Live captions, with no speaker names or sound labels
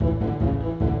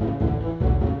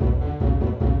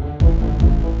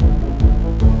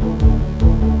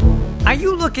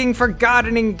looking for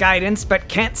gardening guidance but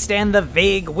can't stand the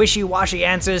vague, wishy-washy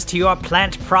answers to your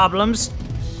plant problems?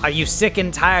 Are you sick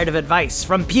and tired of advice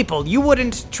from people you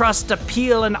wouldn't trust to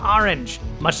peel an orange,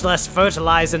 much less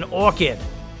fertilize an orchid?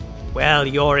 Well,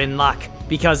 you're in luck,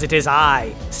 because it is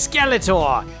I,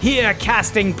 Skeletor, here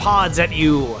casting pods at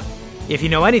you. If you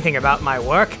know anything about my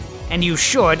work, and you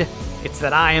should, it's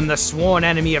that I am the sworn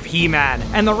enemy of He-Man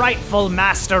and the rightful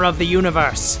master of the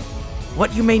universe.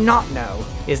 What you may not know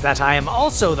is that I am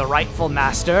also the rightful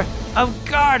master of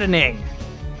gardening.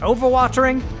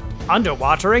 Overwatering?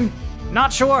 Underwatering?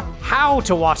 Not sure how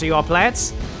to water your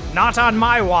plants? Not on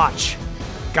my watch.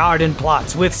 Garden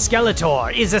Plots with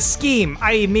Skeletor is a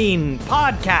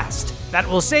podcast that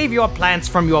will save your plants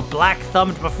from your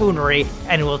black-thumbed buffoonery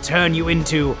and will turn you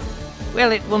into...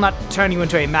 Well, it will not turn you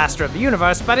into a master of the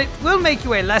universe, but it will make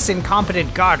you a less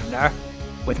incompetent gardener.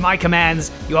 With my commands,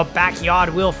 your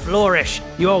backyard will flourish,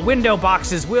 your window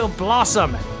boxes will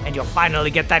blossom, and you'll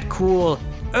finally get that cool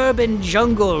urban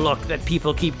jungle look that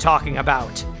people keep talking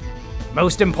about.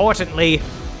 Most importantly,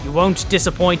 you won't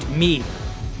disappoint me,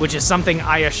 which is something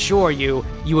I assure you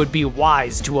would be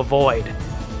wise to avoid.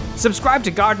 Subscribe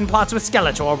to Garden Plots with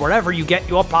Skeletor wherever you get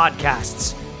your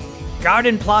podcasts.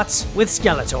 Garden Plots with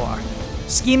Skeletor.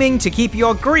 Scheming to keep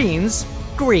your greens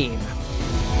green.